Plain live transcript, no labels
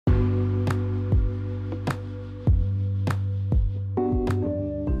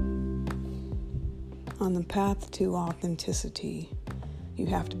the path to authenticity, you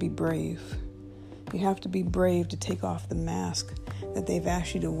have to be brave. You have to be brave to take off the mask that they've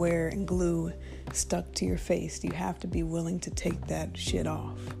asked you to wear and glue stuck to your face. You have to be willing to take that shit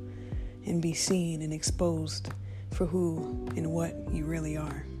off and be seen and exposed for who and what you really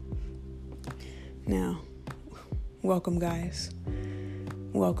are. Now, welcome guys.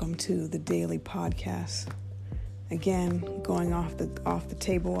 Welcome to the daily podcast. Again, going off the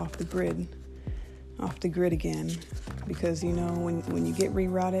table, off the grid again. Because you know, when you get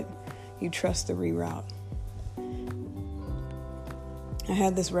rerouted, you trust the reroute. I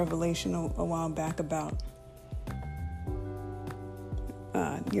had this revelation a while back about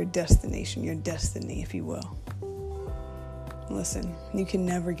your destination, your destiny, if you will. Listen, you can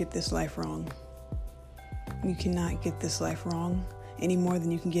never get this life wrong. You cannot get this life wrong any more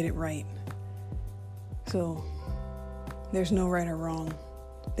than you can get it right. So, there's no right or wrong.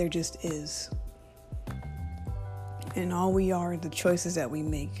 There just is. And all we are the choices that we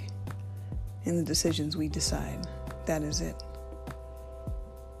make and the decisions we decide. That is it.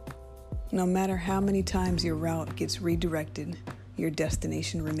 No matter how many times your route gets redirected, your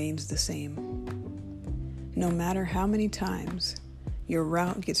destination remains the same. No matter how many times your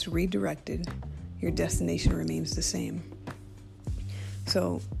route gets redirected, your destination remains the same.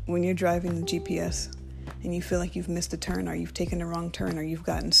 So when you're driving the GPS and you feel like you've missed a turn or you've taken the wrong turn or you've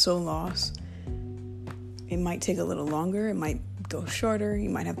gotten so lost, it might take a little longer, it might go shorter, you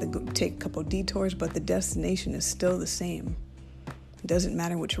might have to take a couple detours, but the destination is still the same. It doesn't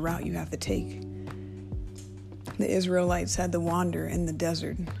matter which route you have to take. The Israelites had to wander in the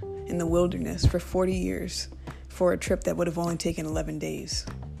desert, in the wilderness for 40 years for a trip that would have only taken 11 days.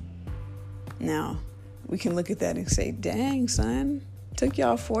 Now, we can look at that and say, dang, son, took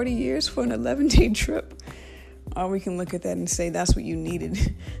y'all 40 years for an 11-day trip. Or we can look at that and say, that's what you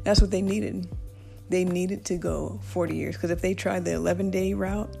needed. That's what they needed. They needed to go 40 years. Because if they tried the 11-day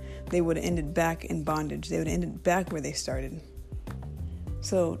route, they would have ended back in bondage. They would have ended back where they started.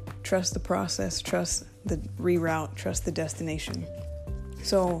 So trust the process, trust the reroute, trust the destination.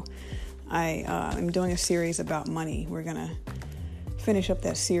 So I'm doing a series about money. We're going to finish up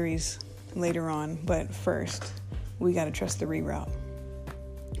that series later on. But first, we got to trust the reroute.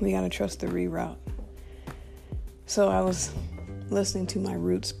 We got to trust the reroute. So I was listening to my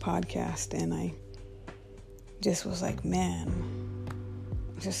Roots podcast and I just was like, man,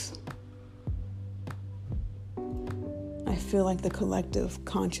 I feel like the collective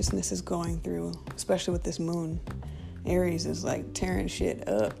consciousness is going through, especially with this moon. Aries is like tearing shit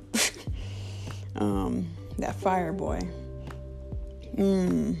up. That fire boy.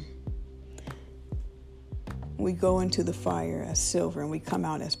 We go into the fire as silver and we come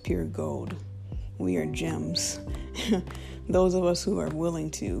out as pure gold. We are gems. Those of us who are willing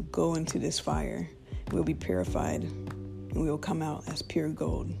to go into this fire will be purified and we will come out as pure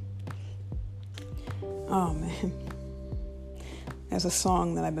gold. Oh man. There's a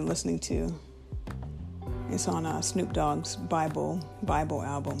song that I've been listening to. It's on Snoop Dogg's Bible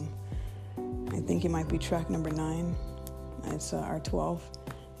album. I think it might be track number 9. It's R12.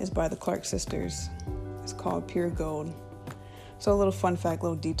 It's by the Clark Sisters. It's called Pure Gold. So a little fun fact,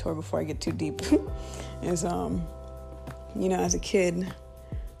 little detour before I get too deep is, as a kid,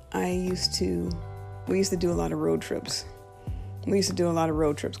 we used to do a lot of road trips. We used to do a lot of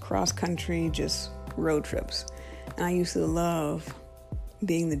road trips, cross country, just road trips. And I used to love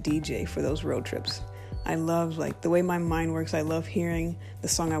being the DJ for those road trips. I love, the way my mind works. I love hearing the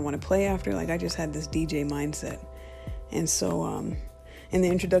song I want to play after. I just had this DJ mindset. And so, in the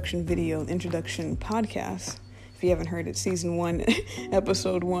introduction podcast, if you haven't heard it, season 1,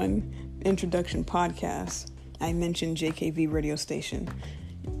 episode 1, introduction podcast, I mentioned JKV radio station.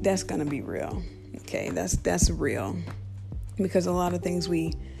 That's going to be real. Okay, that's real. Because a lot of things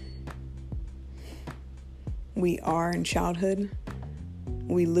we are in childhood,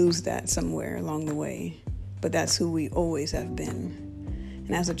 we lose that somewhere along the way. But that's who we always have been.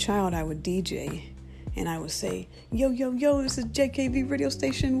 And as a child, I would DJ and I would say, yo, this is JKV radio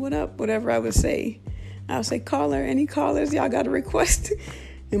station, what up? Whatever I would say. I would say, caller, any callers? Y'all got a request?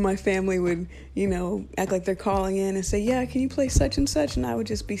 And my family would, act like they're calling in and say, yeah, can you play such and such? And I would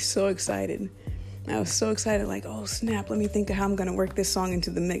just be so excited. I was so excited, oh, snap, let me think of how I'm going to work this song into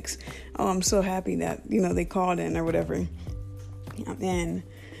the mix. Oh, I'm so happy that, they called in or whatever. And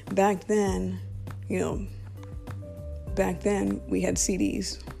back then we had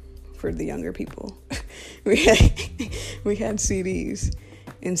CDs for the younger people. we had CDs.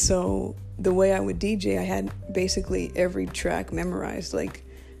 And so the way I would DJ, I had basically every track memorized,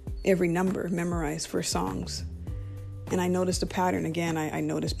 every number memorized for songs. And I noticed a pattern again. I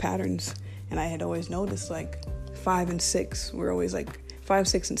noticed patterns. And I had always noticed like 5 and 6 were always like 5,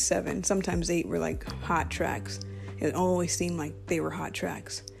 6, and 7. Sometimes 8 were like hot tracks. It always seemed like they were hot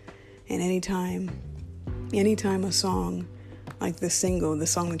tracks. And anytime a song, like the single, the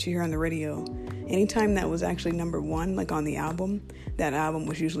song that you hear on the radio, anytime that was actually number 1, like on the album, that album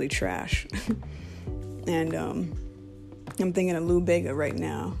was usually trash. And I'm thinking of Lou Bega right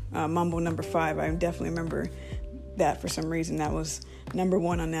now. Mambo number 5. I definitely remember that for some reason. That was number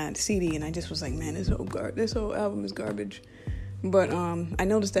 1 on that CD, and I just was like, man, this whole album is garbage. But I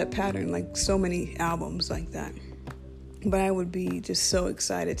noticed that pattern, like so many albums like that. But I would be just so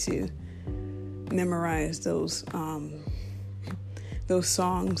excited to memorize those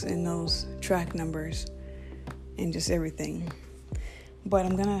songs and those track numbers and just everything. But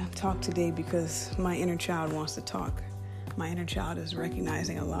I'm gonna talk today because my inner child wants to talk. My inner child is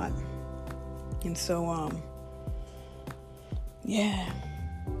recognizing a lot. And so, yeah,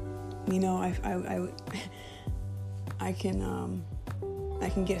 you know, I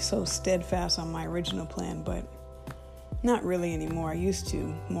can get so steadfast on my original plan, but not really anymore. I used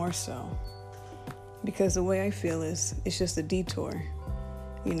to, more so. Because the way I feel is, it's just a detour.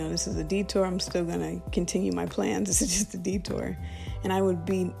 You know, this is a detour. I'm still going to continue my plans. This is just a detour. And I would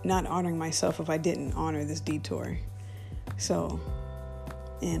be not honoring myself if I didn't honor this detour. So,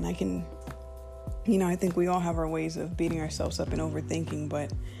 and I can, you know, I think we all have our ways of beating ourselves up and overthinking,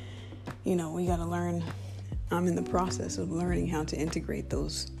 but, you know, we got to learn. I'm in the process of learning how to integrate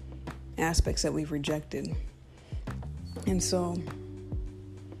those aspects that we've rejected. And so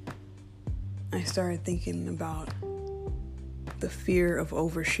I started thinking about the fear of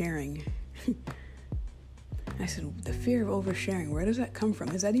oversharing. I said, the fear of oversharing, where does that come from?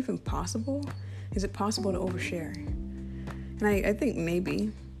 Is that even possible? Is it possible to overshare? And I think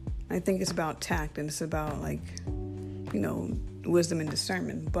maybe. I think it's about tact and it's about, like, you know, wisdom and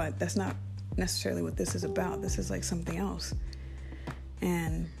discernment, but that's not necessarily what this is about. This is like something else.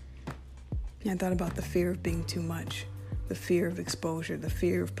 And I thought about the fear of being too much, the fear of exposure, the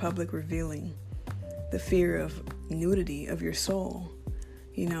fear of public revealing, the fear of nudity of your soul,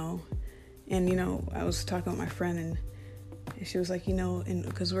 you know. And, you know, I was talking with my friend and she was like, you know,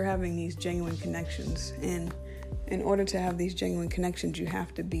 because we're having these genuine connections, and in order to have these genuine connections, you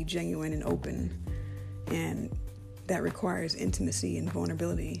have to be genuine and open, and that requires intimacy and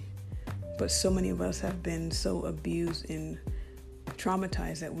vulnerability. But so many of us have been so abused and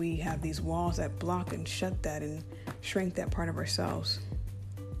traumatized that we have these walls that block and shut that and shrink that part of ourselves.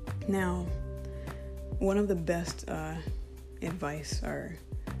 Now, one of the best advice, or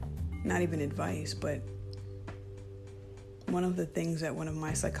not even advice, but one of the things that one of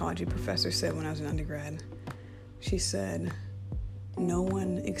my psychology professors said when I was an undergrad, she said, no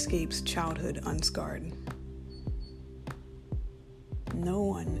one escapes childhood unscarred. No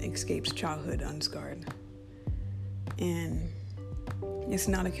one escapes childhood unscarred. And it's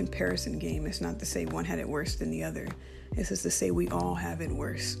not a comparison game. It's not to say one had it worse than the other. It's just to say we all have it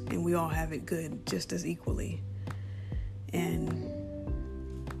worse and we all have it good just as equally. And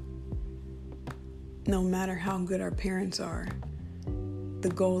no matter how good our parents are, the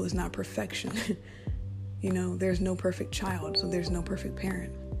goal is not perfection. You know, there's no perfect child, so there's no perfect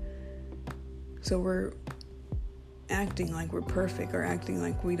parent. So we're acting like we're perfect or acting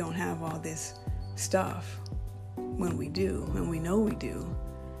like we don't have all this stuff when we do, when we know we do.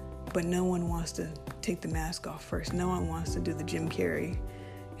 But no one wants to take the mask off first. No one wants to do the Jim Carrey,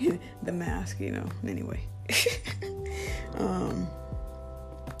 the mask, you know. Anyway.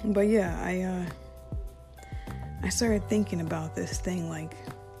 But yeah, I started thinking about this thing, like,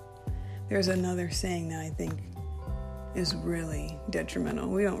 there's another saying that I think is really detrimental.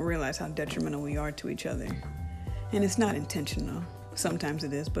 We don't realize how detrimental we are to each other. And it's not intentional. Sometimes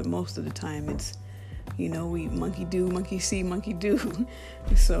it is, but most of the time it's, you know, we monkey do, monkey see, monkey do.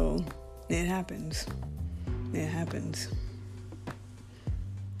 So it happens. It happens.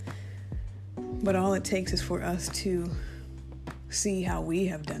 But all it takes is for us to see how we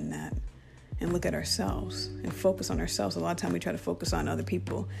have done that and look at ourselves and focus on ourselves. A lot of time we try to focus on other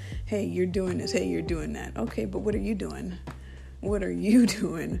people. Hey, you're doing this. Hey, you're doing that. Okay, but what are you doing? What are you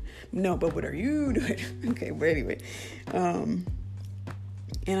doing? No, but what are you doing? Okay, but anyway. And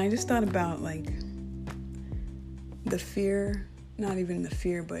I just thought about, like, the fear, not even the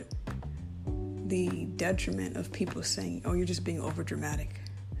fear, but the detriment of people saying, oh, you're just being over dramatic.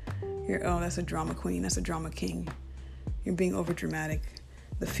 Oh, that's a drama queen. That's a drama king. You're being over dramatic.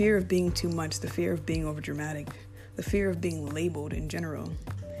 The fear of being too much, the fear of being over dramatic, the fear of being labeled in general.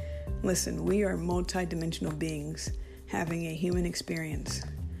 Listen, we are multidimensional beings having a human experience.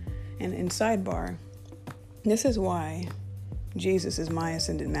 And in sidebar, this is why Jesus is my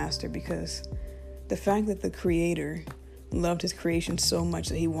ascended master, because the fact that the Creator loved his creation so much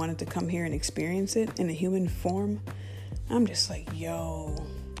that he wanted to come here and experience it in a human form, I'm just like, yo.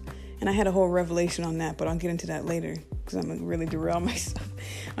 And I had a whole revelation on that, but I'll get into that later because I'm going to really derail myself.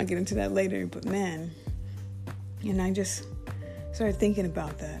 I'll get into that later. But man, and I just started thinking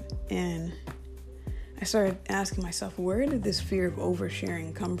about that. And I started asking myself, where did this fear of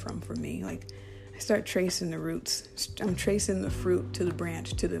oversharing come from for me? Like, I start tracing the roots. I'm tracing the fruit to the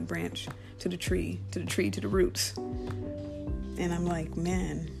branch, to the branch, to the tree, to the tree, to the roots. And I'm like,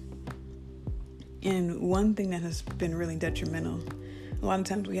 man. And one thing that has been really detrimental, a lot of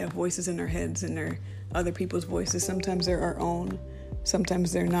times we have voices in our heads and they're other people's voices. Sometimes they're our own.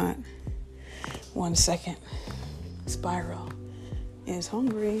 Sometimes they're not. 1 second. Spiral is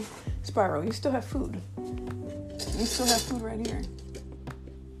hungry. Spiral, you still have food. You still have food right here.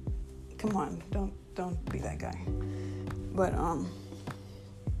 Come on, don't be that guy. But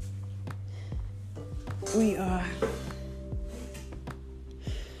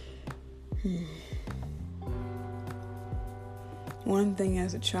one thing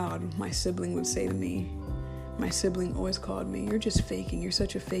as a child, my sibling would say to me, my sibling always called me, you're just faking. You're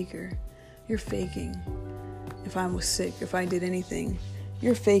such a faker. You're faking. If I was sick, if I did anything,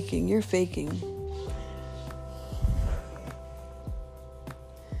 you're faking. You're faking.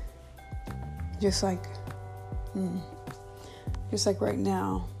 Just like right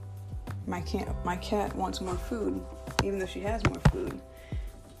now, my cat wants more food, even though she has more food.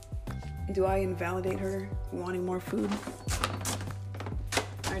 Do I invalidate her wanting more food?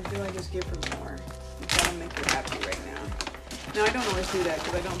 Or do I just give her more? That'll make her happy right now. Now, I don't always do that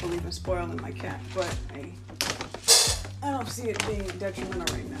because I don't believe in spoiling my cat, but I don't see it being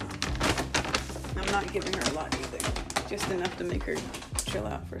detrimental right now. I'm not giving her a lot either. Just enough to make her chill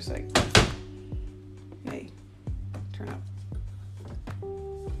out for a sec. Hey, turn up.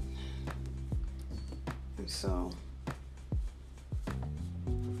 And so,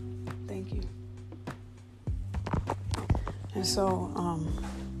 thank you. And so,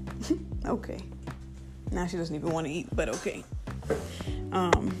 okay. Now she doesn't even want to eat, but okay.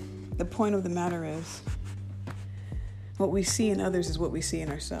 The point of the matter is, what we see in others is what we see in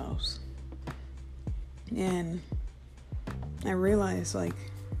ourselves. And I realized, like,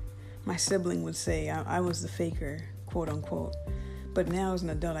 my sibling would say I was the faker, quote unquote. But now as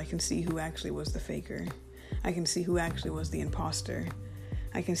an adult, I can see who actually was the faker. I can see who actually was the imposter.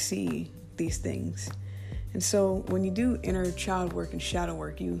 I can see these things. And so when you do inner child work and shadow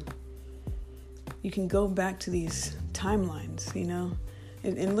work, you can go back to these timelines, you know,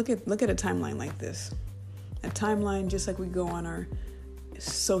 and look at a timeline like this. A timeline, just like we go on our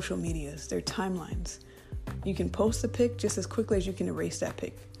social medias, they're timelines. You can post a pic just as quickly as you can erase that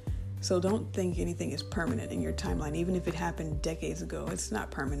pic. So don't think anything is permanent in your timeline. Even if it happened decades ago, it's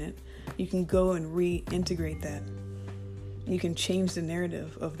not permanent. You can go and reintegrate that. You can change the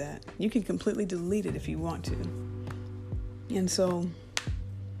narrative of that. You can completely delete it if you want to. And so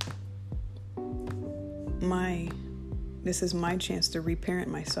this is my chance to reparent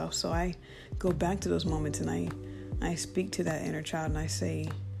myself. So I go back to those moments and I speak to that inner child and I say,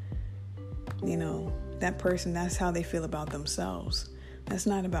 you know, that person, that's how they feel about themselves. That's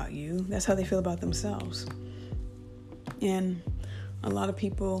not about you. That's how they feel about themselves. And a lot of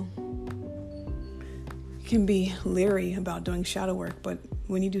people can be leery about doing shadow work, but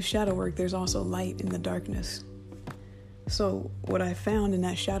when you do shadow work, there's also light in the darkness. So what I found in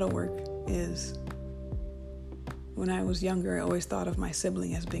that shadow work is, when I was younger, I always thought of my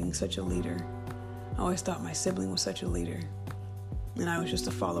sibling as being such a leader. I always thought my sibling was such a leader. And I was just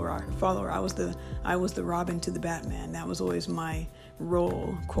a follower. I was the Robin to the Batman. That was always my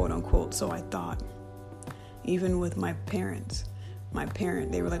role, quote unquote. So I thought. Even with my parents,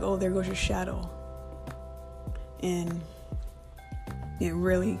 they were like, oh, there goes your shadow. And it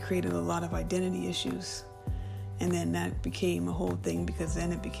really created a lot of identity issues. And then that became a whole thing, because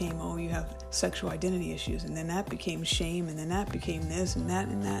then it became, oh, you have sexual identity issues. And then that became shame. And then that became this and that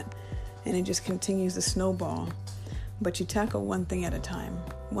and that. And it just continues to snowball. But you tackle one thing at a time,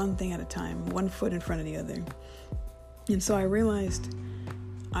 one foot in front of the other. And so I realized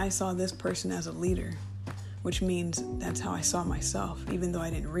I saw this person as a leader, which means that's how I saw myself, even though I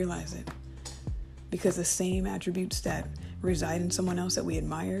didn't realize it. Because the same attributes that reside in someone else that we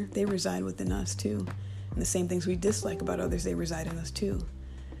admire, they reside within us too. And the same things we dislike about others, they reside in us too.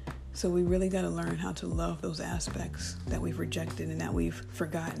 So we really got to learn how to love those aspects that we've rejected and that we've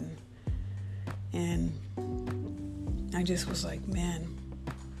forgotten. And I just was like, man.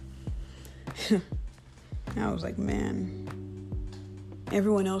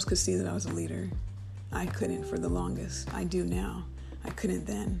 Everyone else could see that I was a leader. I couldn't for the longest. I do now. I couldn't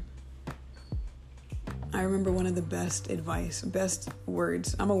then. I remember one of the best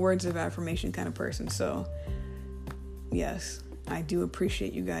words. I'm a words of affirmation kind of person. So yes, I do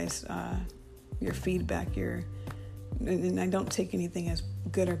appreciate you guys, your feedback, and I don't take anything as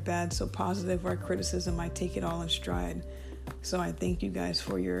good or bad, so positive or criticism, I take it all in stride. So I thank you guys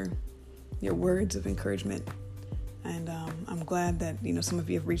for your words of encouragement. And I'm glad that, some of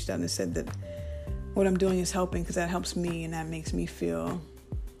you have reached out and said that what I'm doing is helping, because that helps me and that makes me feel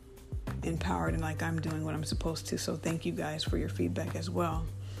empowered and like I'm doing what I'm supposed to. So thank you guys for your feedback as well.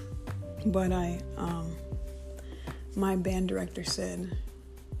 But my band director said,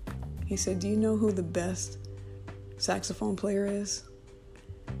 do you know who the best saxophone player is?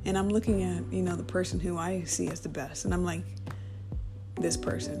 And I'm looking at, the person who I see as the best. And I'm like, this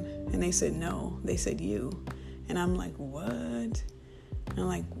person. And they said, no, they said you. And I'm like, what? And I'm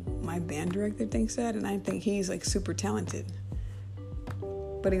like, my band director thinks that? And I think he's like super talented.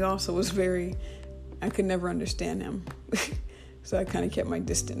 But he also was I could never understand him. So I kind of kept my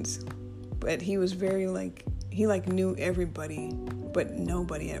distance. But he was he knew everybody, but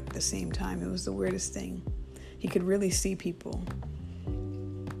nobody at the same time. It was the weirdest thing. He could really see people.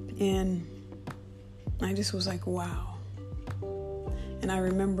 And I just was like, wow. And I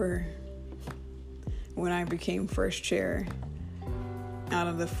remember when I became first chair, out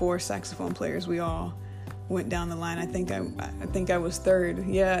of the 4 saxophone players, we all went down the line. I think I was third.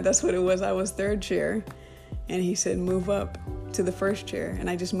 Yeah, that's what it was. I was third chair. And he said, move up to the first chair. And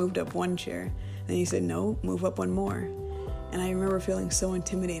I just moved up 1 chair. And he said, no, move up 1 more. And I remember feeling so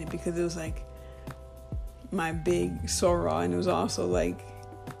intimidated, because it was like my big soror, and it was also like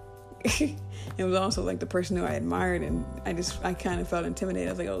the person who I admired, and I kind of felt intimidated.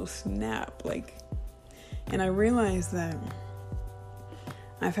 I was like, oh snap, and I realized that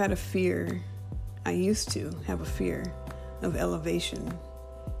I've had a fear. I used to have a fear of elevation,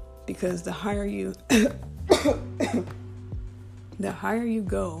 because the higher you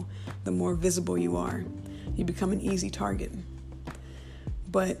go, the more visible you are. You become an easy target.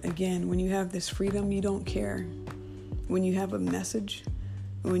 But again, when you have this freedom, you don't care. When you have a message,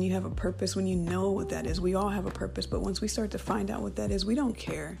 when you have a purpose, when you know what that is, we all have a purpose, but once we start to find out what that is, we don't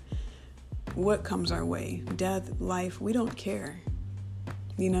care what comes our way. Death, life, we don't care.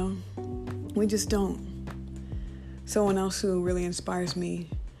 We just don't. Someone else who really inspires me,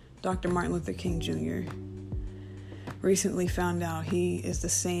 Dr. Martin Luther King Jr., recently found out he is the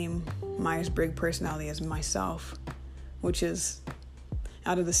same Myers-Briggs personality as myself, which is,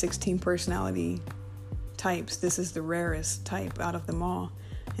 out of the 16 personality types, this is the rarest type out of them all,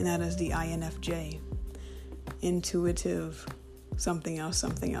 and that is the INFJ, intuitive something else.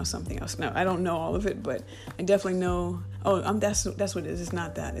 No, I don't know all of it, but I definitely know. That's what it is. It's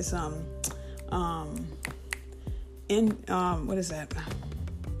not that. It's what is that?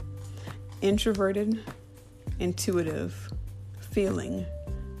 Introverted, intuitive, feeling,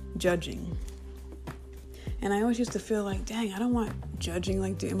 judging. And I always used to feel like, dang, I don't want judging.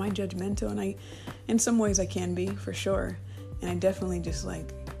 Like, am I judgmental? And in some ways I can be, for sure. And I definitely just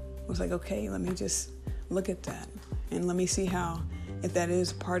was like, okay, let me just look at that. And let me see if that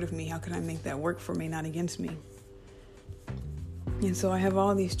is part of me, how can I make that work for me, not against me? And so I have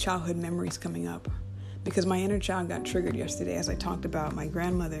all these childhood memories coming up, because my inner child got triggered yesterday as I talked about my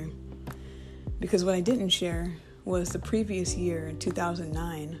grandmother. Because what I didn't share was the previous year, in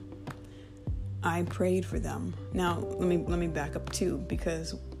 2009, I prayed for them. Now, let me back up too,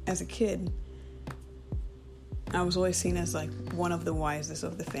 because as a kid, I was always seen as one of the wisest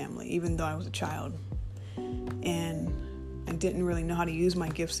of the family, even though I was a child. And I didn't really know how to use my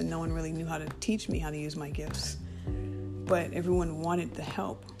gifts, and no one really knew how to teach me how to use my gifts. But everyone wanted the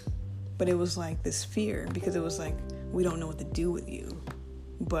help. But it was like this fear, because it was like, we don't know what to do with you,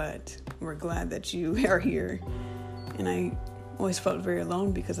 but we're glad that you are here. And I always felt very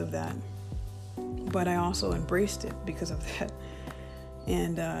alone because of that. But I also embraced it because of that.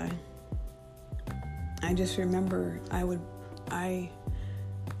 And I just remember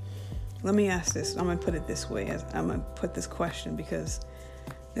let me ask this. I'm going to put it this way. I'm going to put this question, because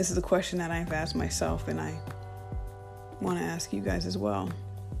this is a question that I've asked myself, and I want to ask you guys as well.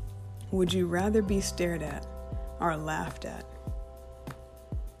 Would you rather be stared at or laughed at?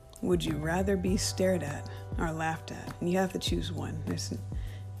 Would you rather be stared at or laughed at? And you have to choose one.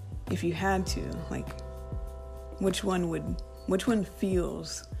 If you had to, which one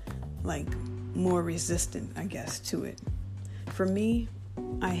feels like more resistant, I guess, to it? For me,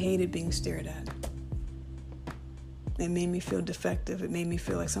 I hated being stared at. It made me feel defective. It made me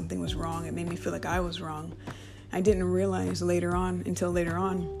feel like something was wrong. It made me feel like I was wrong. I didn't realize until later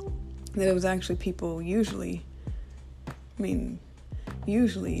on, that it was actually people usually, and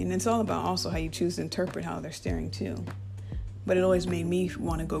it's all about also how you choose to interpret how they're staring too. But it always made me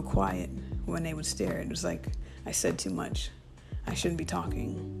want to go quiet when they would stare. It was like I said too much. I shouldn't be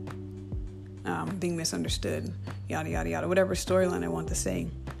talking. Being misunderstood, yada, yada, yada, whatever storyline I want to say.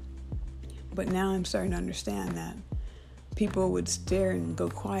 But now I'm starting to understand that people would stare and go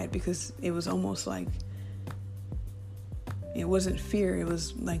quiet because it was almost like it wasn't fear. It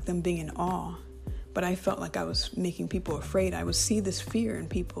was like them being in awe. But I felt like I was making people afraid. I would see this fear in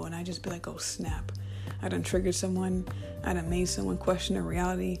people and I'd just be like, oh, snap. I done triggered someone. I done made someone question their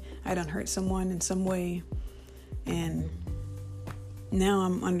reality. I done hurt someone in some way. And now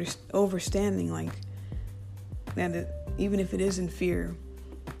I'm understanding like that even if it is in fear,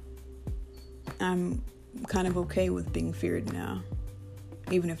 I'm kind of okay with being feared now,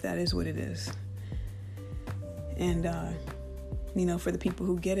 even if that is what it is. And, for the people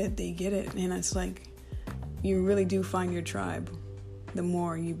who get it, they get it. And it's like you really do find your tribe the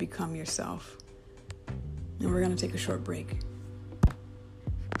more you become yourself. And we're going to take a short break.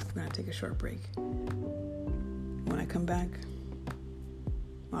 When I come back,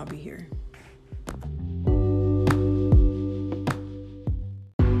 I'll be here.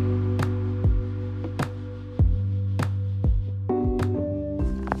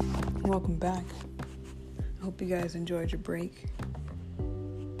 Welcome back. I hope you guys enjoyed your break.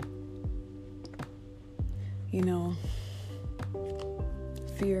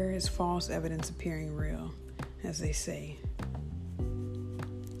 Fear is false evidence appearing real, as they say.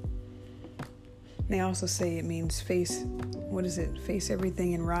 They also say it means face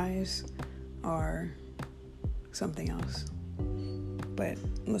everything and rise, or something else. But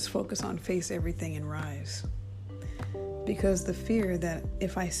let's focus on face everything and rise. Because the fear that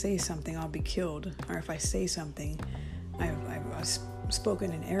if I say something, I'll be killed, or if I say something, I've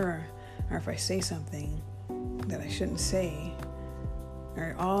spoken in error, or if I say something that I shouldn't say,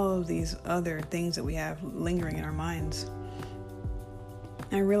 or all of these other things that we have lingering in our minds.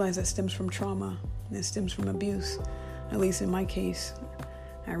 I realize that stems from trauma, and it stems from abuse. At least in my case,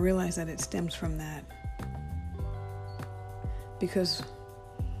 I realize that it stems from that. Because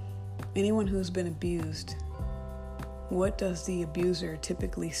anyone who's been abused, what does the abuser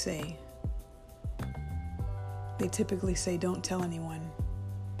typically say? They typically say, don't tell anyone.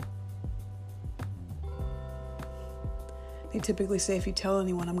 They typically say, if you tell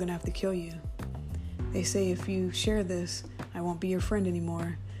anyone, I'm going to have to kill you. They say, if you share this, I won't be your friend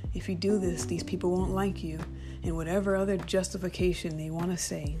anymore. If you do this, these people won't like you. And whatever other justification they want to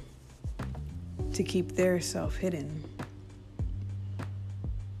say to keep their self hidden.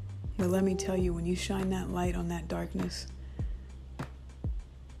 But let me tell you, when you shine that light on that darkness,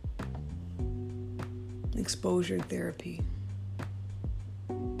 exposure therapy.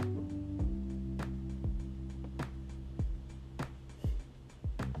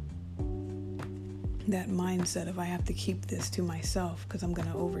 That mindset of I have to keep this to myself because I'm going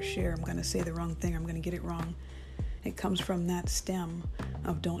to overshare, I'm going to say the wrong thing, I'm going to get it wrong. It comes from that stem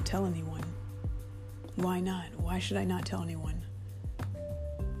of don't tell anyone. Why not? Why should I not tell anyone?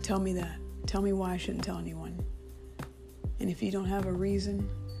 Tell me that. Tell me why I shouldn't tell anyone. And if you don't have a reason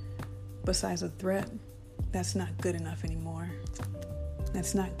besides a threat, that's not good enough anymore.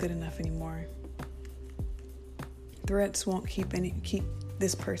 That's not good enough anymore. Threats won't keep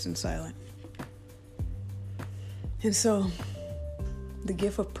this person silent. And so the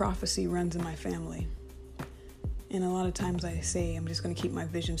gift of prophecy runs in my family. And a lot of times I say I'm just going to keep my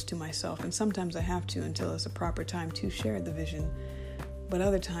visions to myself. And sometimes I have to until it's a proper time to share the vision. But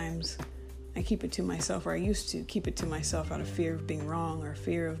other times I keep it to myself, or I used to keep it to myself out of fear of being wrong or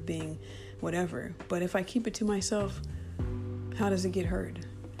fear of being whatever. But if I keep it to myself, how does it get heard?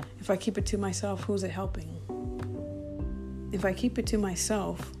 If I keep it to myself, who's it helping? If I keep it to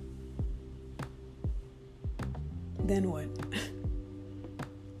myself, then what?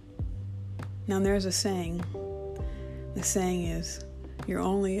 Now there's a saying. The saying is, you're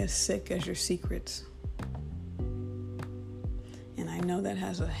only as sick as your secrets. And I know that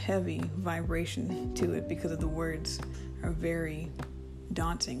has a heavy vibration to it because of the words are very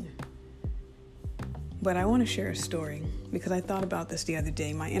daunting. But I want to share a story because I thought about this the other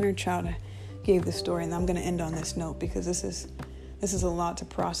day. My inner child gave this story, and I'm going to end on this note because this is a lot to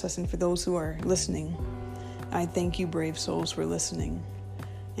process. And for those who are listening, I thank you, brave souls, for listening.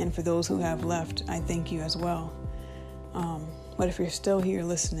 And for those who have left, I thank you as well. But if you're still here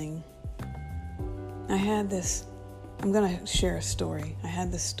listening, I'm going to share a story. I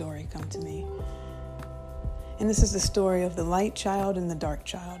had this story come to me. And this is the story of the light child and the dark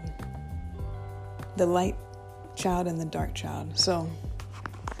child. The light child and the dark child. So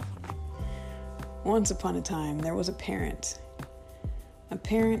Once upon a time, there was a parent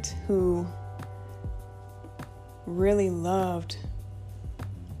who really loved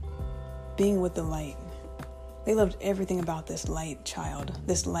being with the light. They loved everything about this light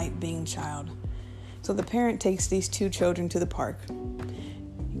being child. So the parent takes these two children to the park.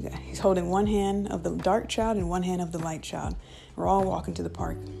 He's holding one hand of the dark child and one hand of the light child. We're all walking to the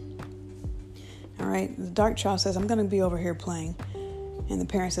park. All right, the dark child says, I'm going to be over here playing. And the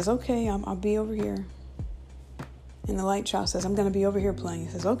parent says, okay, I'll be over here. And the light child says, I'm going to be over here playing.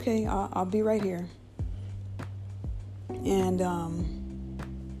 He says, okay, I'll be right here. And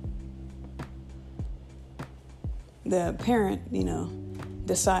the parent,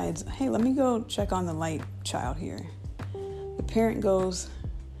 decides, hey, let me go check on the light child here. The parent goes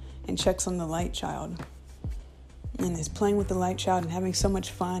and checks on the light child and is playing with the light child and having so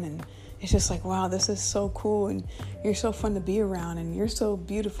much fun. And it's just like, wow, this is so cool. And you're so fun to be around. And you're so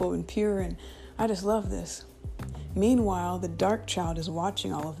beautiful and pure. And I just love this. Meanwhile, the dark child is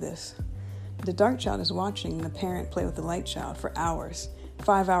watching all of this. The dark child is watching the parent play with the light child for hours.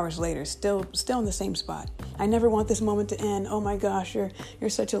 5 hours later, still in the same spot. I never want this moment to end. Oh my gosh, you're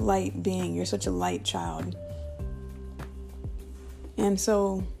such a light being. You're such a light child. And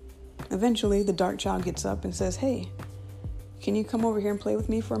so eventually the dark child gets up and says, hey, can you come over here and play with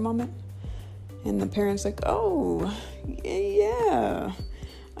me for a moment? And the parent's like, oh, yeah,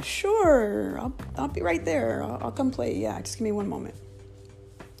 sure. I'll be right there. I'll come play. Yeah, just give me one moment.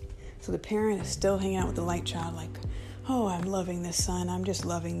 So the parent is still hanging out with the light child like, oh, I'm loving this, son. I'm just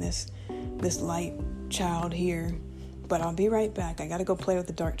loving this light child here. But I'll be right back. I got to go play with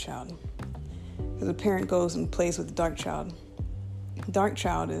the dark child. So the parent goes and plays with the dark child. The dark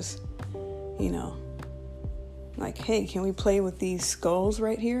child is, like, hey, can we play with these skulls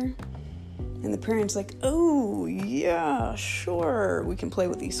right here? And the parent's like, oh, yeah, sure. We can play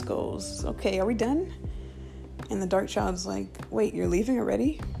with these skulls. Okay, are we done? And the dark child's like, wait, you're leaving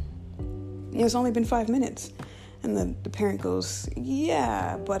already? It's only been 5 minutes. And the parent goes,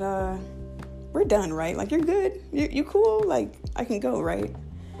 yeah, but we're done, right? Like, you're good? You cool? Like, I can go, right?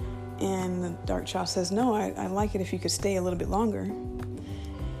 And the dark child says, no, I like it if you could stay a little bit longer.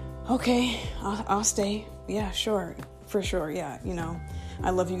 Okay, I'll stay. Yeah, sure. For sure, yeah. I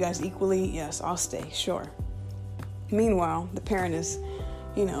love you guys equally. Yes, I'll stay, sure. Meanwhile, the parent is,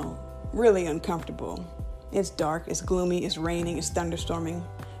 really uncomfortable. It's dark, it's gloomy, it's raining, it's thunderstorming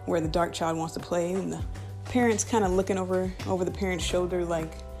where the dark child wants to play. And the parent's kind of looking over the parent's shoulder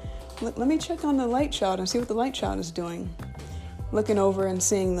like, let me check on the light child and see what the light child is doing. Looking over and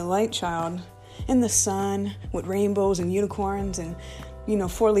seeing the light child in the sun with rainbows and unicorns and,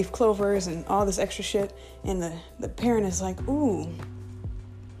 4-leaf clovers and all this extra shit. And the parent is like, ooh,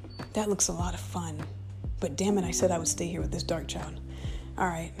 that looks a lot of fun. But damn it, I said I would stay here with this dark child. All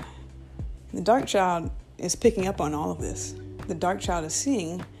right. The dark child is picking up on all of this. The dark child is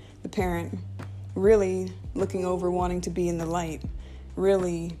seeing the parent really looking over, wanting to be in the light,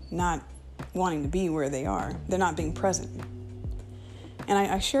 really not wanting to be where they are. They're not being present. And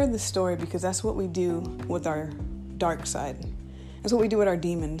I shared this story because that's what we do with our dark side. That's what we do with our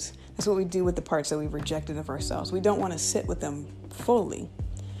demons. That's what we do with the parts that we've rejected of ourselves. We don't want to sit with them fully.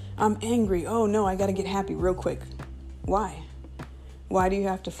 I'm angry. Oh no, I got to get happy real quick. Why? Why do you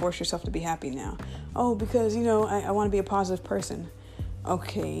have to force yourself to be happy now? Oh, because, I want to be a positive person.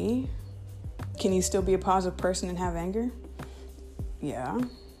 Okay. Can you still be a positive person and have anger? Yeah.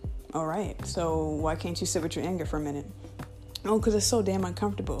 All right. So why can't you sit with your anger for a minute? Oh, because it's so damn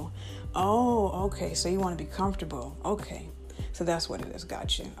uncomfortable. Oh, okay. So you want to be comfortable. Okay. So that's what it is.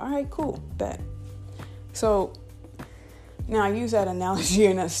 Gotcha. All right, cool. Bet. So now I use that analogy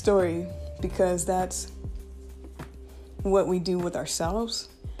in that story because that's what we do with ourselves,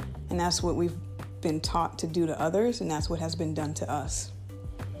 and that's what we've been taught to do to others, and that's what has been done to us.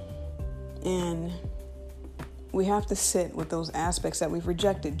 And we have to sit with those aspects that we've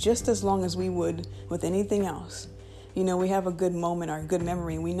rejected just as long as we would with anything else. We have a good moment or a good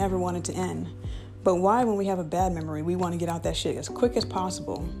memory, and we never want it to end. But why, when we have a bad memory, we want to get out that shit as quick as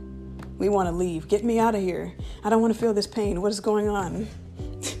possible? We want to leave. Get me out of here. I don't want to feel this pain. What is going on?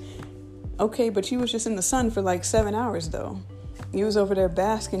 Okay, but you was just in the sun for like 7 hours, though. You was over there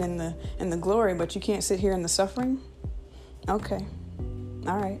basking in the glory, but you can't sit here in the suffering? Okay.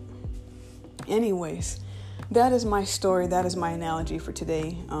 All right. Anyways, that is my story. That is my analogy for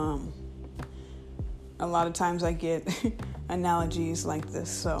today. A lot of times I get analogies like this,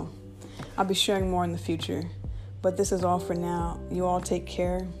 so I'll be sharing more in the future. But this is all for now. You all take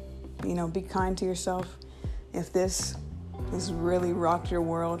care. Be kind to yourself. If this has really rocked your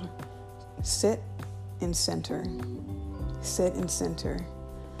world, sit in center. Sit in center.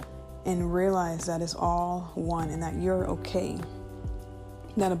 and realize that it's all one and that you're okay.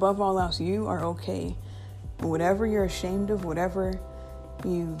 That above all else, you are okay. And whatever you're ashamed of, whatever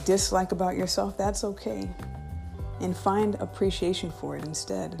you dislike about yourself, that's okay. And find appreciation for it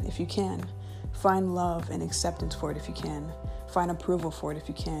instead, if you can. Find love and acceptance for it if you can. Find approval for it if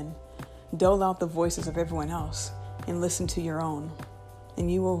you can. Dole out the voices of everyone else and listen to your own.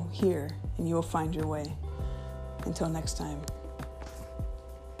 And you will hear and you will find your way. Until next time.